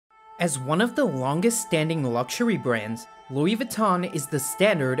As one of the longest-standing luxury brands, Louis Vuitton is the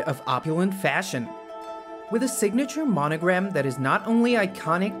standard of opulent fashion. With a signature monogram that is not only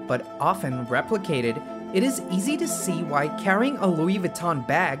iconic but often replicated, it is easy to see why carrying a Louis Vuitton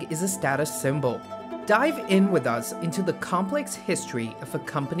bag is a status symbol. Dive in with us into the complex history of a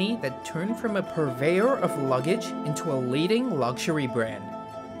company that turned from a purveyor of luggage into a leading luxury brand.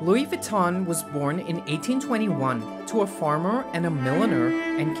 Louis Vuitton was born in 1821 to a farmer and a milliner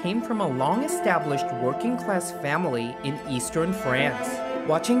and came from a long-established working-class family in eastern France.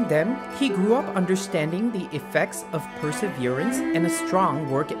 Watching them, he grew up understanding the effects of perseverance and a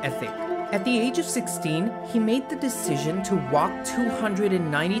strong work ethic. At the age of 16, he made the decision to walk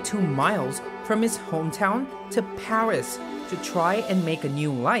 292 miles from his hometown to Paris to try and make a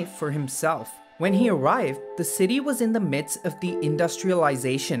new life for himself. When he arrived, the city was in the midst of the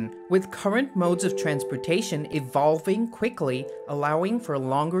industrialization, with current modes of transportation evolving quickly, allowing for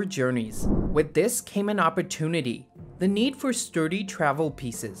longer journeys. With this came an opportunity: the need for sturdy travel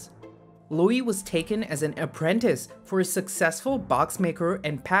pieces. Louis was taken as an apprentice for a successful boxmaker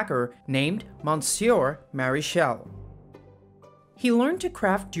and packer named Monsieur Marichal. He learned to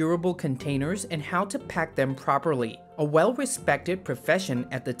craft durable containers and how to pack them properly, a well-respected profession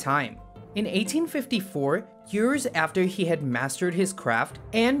at the time. In 1854, years after he had mastered his craft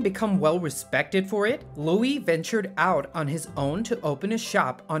and become well respected for it, Louis ventured out on his own to open a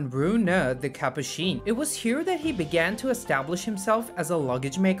shop on Rue Neuve des Capucines. It was here that he began to establish himself as a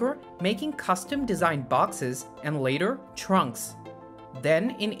luggage maker, making custom-designed boxes and later trunks.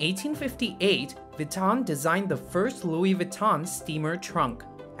 Then, in 1858, Vuitton designed the first Louis Vuitton steamer trunk.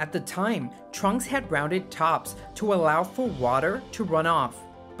 At the time, trunks had rounded tops to allow for water to run off.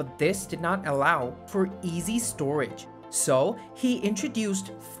 But this did not allow for easy storage, so he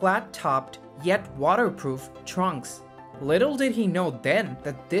introduced flat-topped yet waterproof trunks. Little did he know then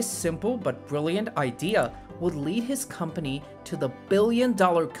that this simple but brilliant idea would lead his company to the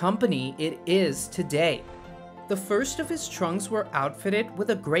billion-dollar company it is today. The first of his trunks were outfitted with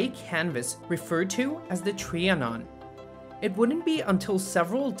a gray canvas referred to as the Trianon. It wouldn't be until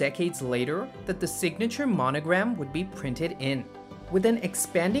several decades later that the signature monogram would be printed in. With an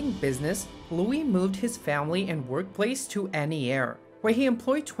expanding business, Louis moved his family and workplace to Asnières, where he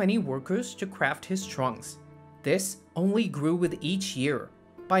employed 20 workers to craft his trunks. This only grew with each year.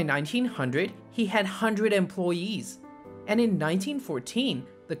 By 1900, he had 100 employees. And in 1914,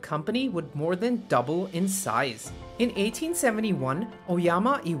 the company would more than double in size. In 1871,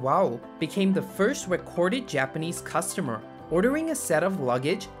 Oyama Iwao became the first recorded Japanese customer, ordering a set of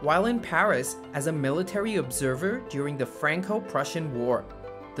luggage while in Paris as a military observer during the Franco-Prussian War.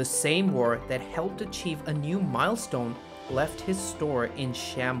 The same war that helped achieve a new milestone left his store in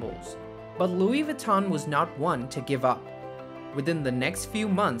shambles. But Louis Vuitton was not one to give up. Within the next few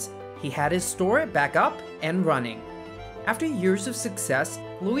months, he had his store back up and running. After years of success,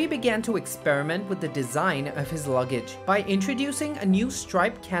 Louis began to experiment with the design of his luggage by introducing a new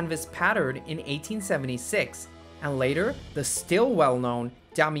striped canvas pattern in 1876, and later the still well-known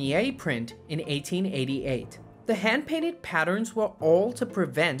damier print in 1888. The hand-painted patterns were all to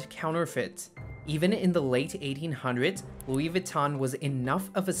prevent counterfeits. Even in the late 1800s, Louis Vuitton was enough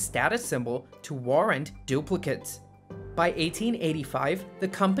of a status symbol to warrant duplicates. By 1885, the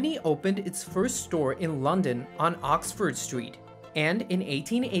company opened its first store in London on Oxford Street. And in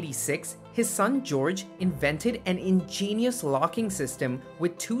 1886, his son George invented an ingenious locking system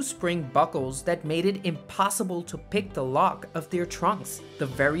with two spring buckles that made it impossible to pick the lock of their trunks, the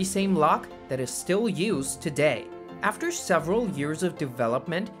very same lock that is still used today. After several years of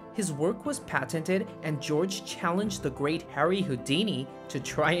development, his work was patented and George challenged the great Harry Houdini to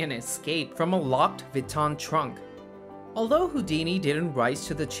try and escape from a locked Vuitton trunk. Although Houdini didn't rise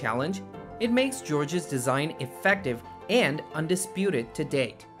to the challenge, it makes George's design effective and undisputed to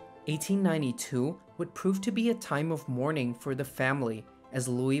date. 1892 would prove to be a time of mourning for the family as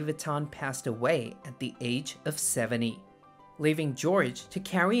Louis Vuitton passed away at the age of 70, leaving George to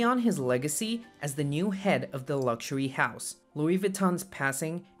carry on his legacy as the new head of the luxury house. Louis Vuitton's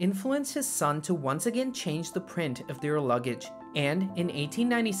passing influenced his son to once again change the print of their luggage, and in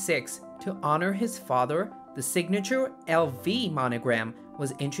 1896, to honor his father, the signature LV monogram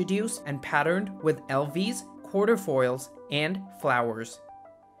was introduced and patterned with LV's quarterfoils and flowers.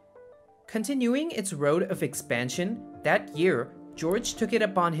 Continuing its road of expansion, that year, George took it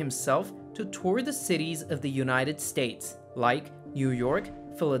upon himself to tour the cities of the United States, like New York,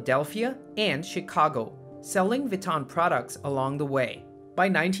 Philadelphia, and Chicago, selling Vuitton products along the way. By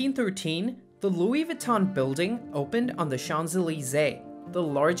 1913, the Louis Vuitton building opened on the Champs-Élysées, the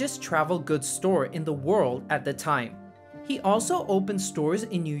largest travel goods store in the world at the time. He also opened stores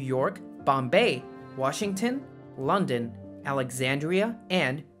in New York, Bombay, Washington, London, Alexandria,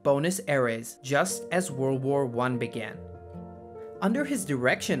 and Buenos Aires, just as World War I began. Under his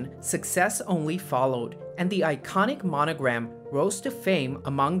direction, success only followed, and the iconic monogram rose to fame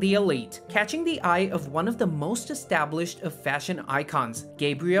among the elite, catching the eye of one of the most established of fashion icons,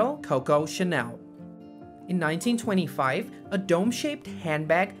 Gabrielle Coco Chanel. In 1925, a dome-shaped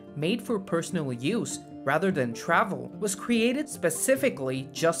handbag made for personal use rather than travel was created specifically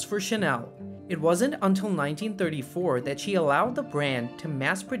just for Chanel. It wasn't until 1934 that she allowed the brand to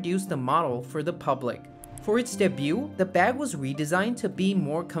mass-produce the model for the public. For its debut, the bag was redesigned to be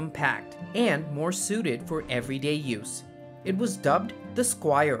more compact and more suited for everyday use. It was dubbed the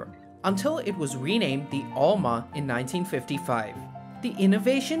Squire, until it was renamed the Alma in 1955. The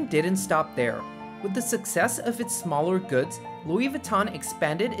innovation didn't stop there. With the success of its smaller goods, Louis Vuitton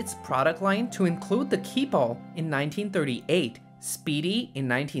expanded its product line to include the Keepall in 1938, Speedy in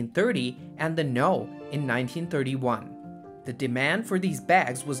 1930, and the No in 1931. The demand for these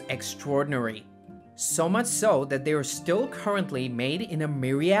bags was extraordinary. So much so that they are still currently made in a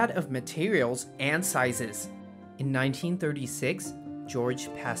myriad of materials and sizes. In 1936,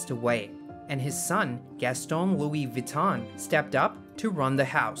 George passed away, and his son, Gaston Louis Vuitton, stepped up to run the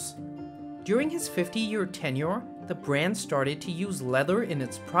house. During his 50-year tenure, the brand started to use leather in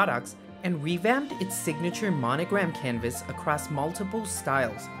its products and revamped its signature monogram canvas across multiple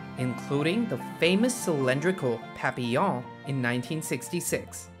styles, including the famous cylindrical papillon in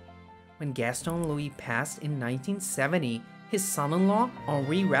 1966. When Gaston Louis passed in 1970, his son-in-law,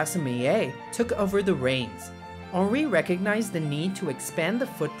 Henri Rassamier, took over the reins. Henri recognized the need to expand the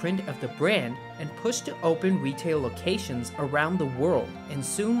footprint of the brand and pushed to open retail locations around the world, and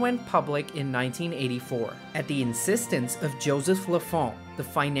soon went public in 1984, at the insistence of Joseph Lafont, the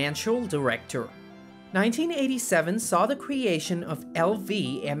financial director. 1987 saw the creation of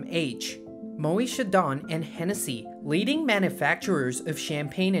LVMH. Moët Chandon and Hennessy, leading manufacturers of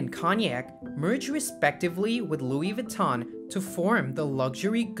champagne and cognac, merged respectively with Louis Vuitton to form the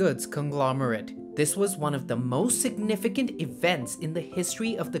luxury goods conglomerate. This was one of the most significant events in the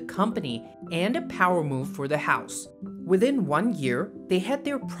history of the company and a power move for the house. Within 1 year, they had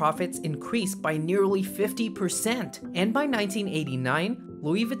their profits increased by nearly 50%, and by 1989,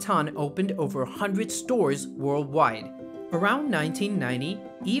 Louis Vuitton opened over 100 stores worldwide. Around 1990,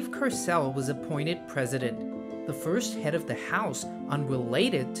 Yves Carcel was appointed president, the first head of the house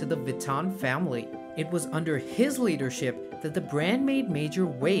unrelated to the Vuitton family. It was under his leadership that the brand made major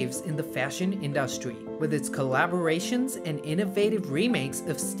waves in the fashion industry, with its collaborations and innovative remakes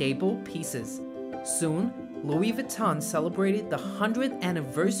of staple pieces. Soon, Louis Vuitton celebrated the 100th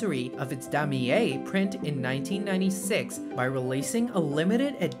anniversary of its damier print in 1996 by releasing a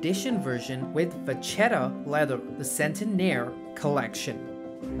limited edition version with Vachetta leather, the Centenaire collection.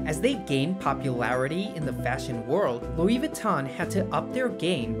 As they gained popularity in the fashion world, Louis Vuitton had to up their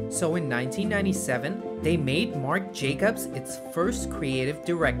game, so in 1997, they made Marc Jacobs its first creative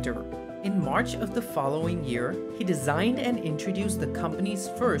director. In March of the following year, he designed and introduced the company's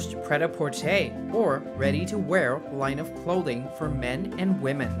first pret-a-porter, or ready-to-wear line of clothing for men and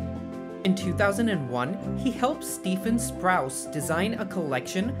women. In 2001, he helped Stephen Sprouse design a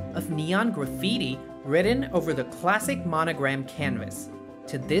collection of neon graffiti written over the classic monogram canvas.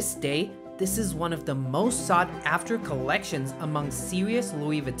 To this day, this is one of the most sought-after collections among serious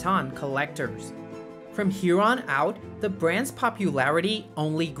Louis Vuitton collectors. From here on out, the brand's popularity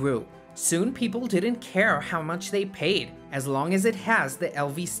only grew. Soon people didn't care how much they paid. As long as it has the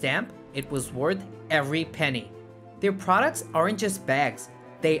LV stamp, it was worth every penny. Their products aren't just bags.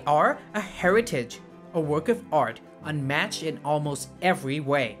 They are a heritage, a work of art, unmatched in almost every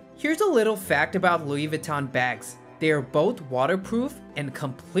way. Here's a little fact about Louis Vuitton bags. They are both waterproof and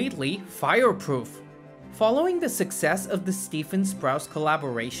completely fireproof. Following the success of the Stephen Sprouse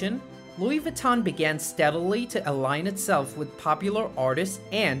collaboration, Louis Vuitton began steadily to align itself with popular artists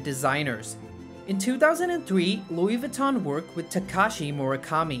and designers. In 2003, Louis Vuitton worked with Takashi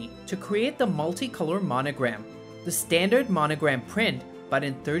Murakami to create the multicolor monogram, the standard monogram print, but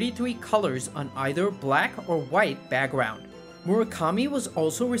in 33 colors on either black or white background. Murakami was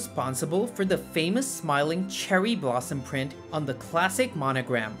also responsible for the famous smiling cherry blossom print on the classic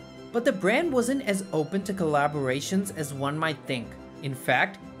monogram. But the brand wasn't as open to collaborations as one might think. In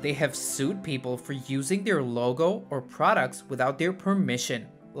fact, they have sued people for using their logo or products without their permission,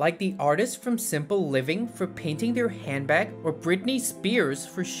 like the artist from Simple Living for painting their handbag, or Britney Spears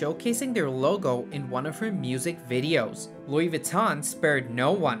for showcasing their logo in one of her music videos. Louis Vuitton spared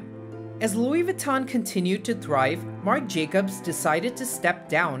no one. As Louis Vuitton continued to thrive, Marc Jacobs decided to step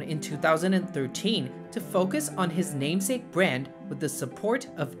down in 2013 to focus on his namesake brand with the support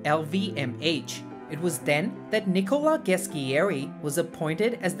of LVMH. It was then that Nicola Ghesquiere was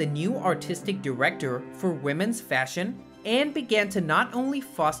appointed as the new artistic director for women's fashion and began to not only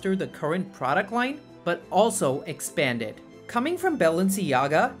foster the current product line, but also expand it. Coming from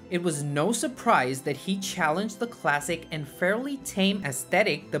Balenciaga, it was no surprise that he challenged the classic and fairly tame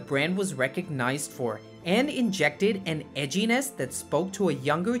aesthetic the brand was recognized for, and injected an edginess that spoke to a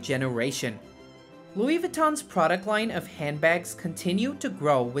younger generation. Louis Vuitton's product line of handbags continued to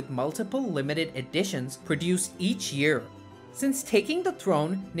grow with multiple limited editions produced each year. Since taking the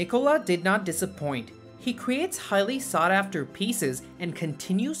throne, Nicola did not disappoint. He creates highly sought-after pieces and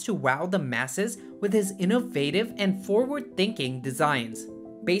continues to wow the masses with his innovative and forward-thinking designs.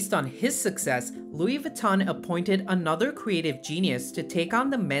 Based on his success, Louis Vuitton appointed another creative genius to take on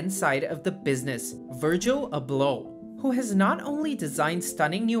the men's side of the business, Virgil Abloh, who has not only designed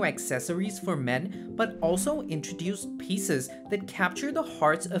stunning new accessories for men, but also introduced pieces that capture the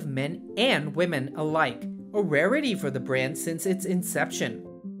hearts of men and women alike, a rarity for the brand since its inception.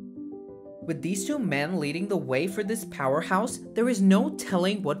 With these two men leading the way for this powerhouse, there is no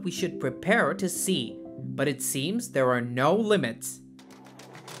telling what we should prepare to see, but it seems there are no limits.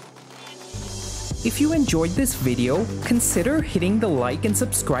 If you enjoyed this video, consider hitting the like and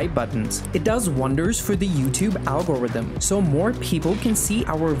subscribe buttons. It does wonders for the YouTube algorithm, so more people can see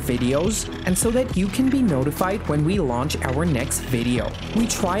our videos and so that you can be notified when we launch our next video. We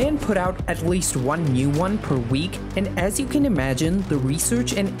try and put out at least one new one per week, and as you can imagine, the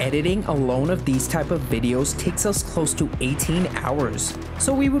research and editing alone of these type of videos takes us close to 18 hours.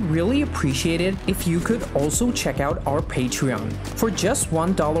 So we would really appreciate it if you could also check out our Patreon. For just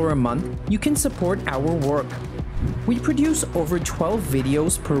 $1 a month, you can support our work. We produce over 12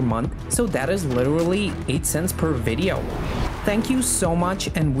 videos per month, so that is literally 8 cents per video. Thank you so much,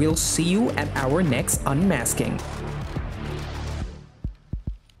 and we'll see you at our next unmasking.